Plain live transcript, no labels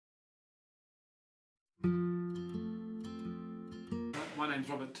My name's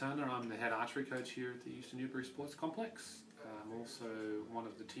Robert Turner. I'm the head archery coach here at the Eastern Newbury Sports Complex. I'm also one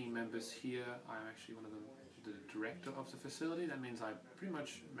of the team members here. I'm actually one of the director of the facility. That means I pretty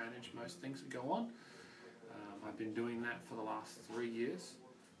much manage most things that go on. I've been doing that for the last 3 years.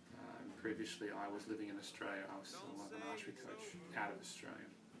 Previously I was living in Australia. I was still an archery coach out of Australia.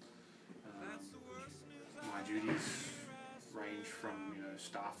 My duties range from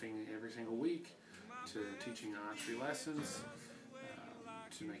staffing every single week to teaching archery lessons,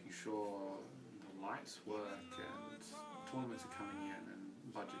 to making sure the lights work and tournaments are coming in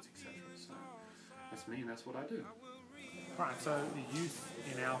and budgets, etc. So that's me and that's what I do. Right, so the youth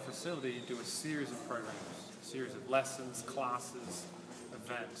in our facility do a series of programs, a series of lessons, classes,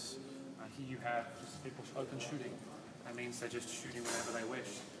 events. Here you have just people open shooting. That means they're just shooting whenever they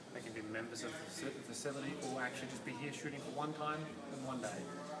wish. They can be members of the facility or actually just be here shooting for one time and one day.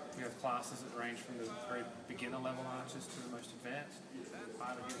 We have classes that range from the very beginner level archers to the most advanced.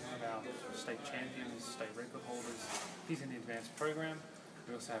 Part of one of our state champions, state record holders. He's in the advanced program.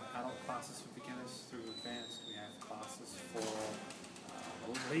 We also have adult classes for beginners through advanced. We have classes for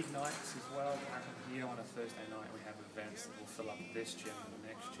league nights as well. Here on a Thursday night we have events that will fill up this gym and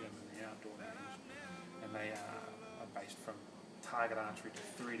the next gym and the outdoor range. And they are based from target archery to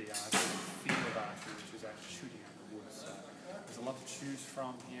 3D archery and field archery, which is actually shooting out of the woods. So there's a lot to choose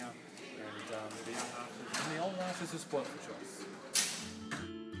from here, and the young archers and the old archers are spoiled for choice.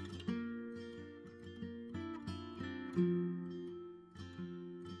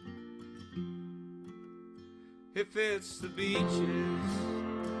 If it's the beaches,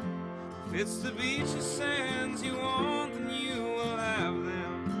 if it's the beaches sands you want, then you will have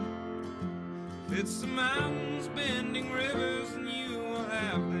them. If it's the mountains bending rivers, then you will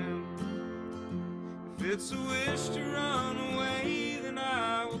have them. If it's a wish to run away, then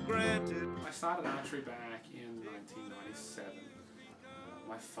I will grant it. I started archery back in 1997.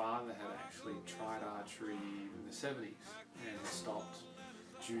 My father had actually tried archery in the 70s and stopped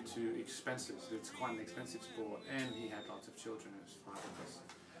due to expenses. It's quite an expensive sport, and he had lots of children. It was 5 of us.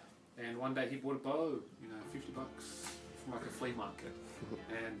 And one day he bought a bow, $50 from like a flea market.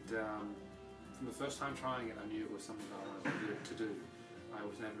 And from the first time trying it, I knew it was something I wanted to do. I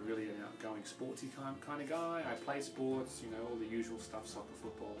was never really an outgoing sportsy kind of guy. I played sports, all the usual stuff, soccer,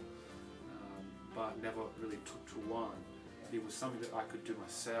 football, but never really took to one. It was something that I could do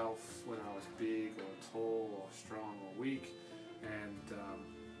myself, whether I was big or tall or strong or weak, and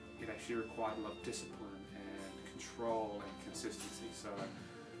it actually required a lot of discipline and control and consistency. So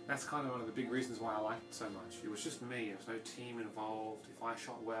that's kind of one of the big reasons why I liked it so much. It was just me, there was no team involved. If I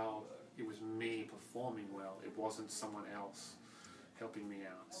shot well, it was me performing well. It wasn't someone else helping me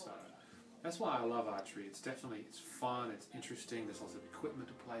out. So that's why I love archery. It's fun, it's interesting, there's lots of equipment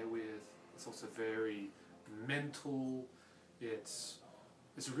to play with. It's also very mental. It's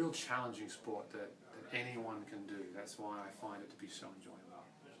a real challenging sport that anyone can do. That's why I find it to be so enjoyable.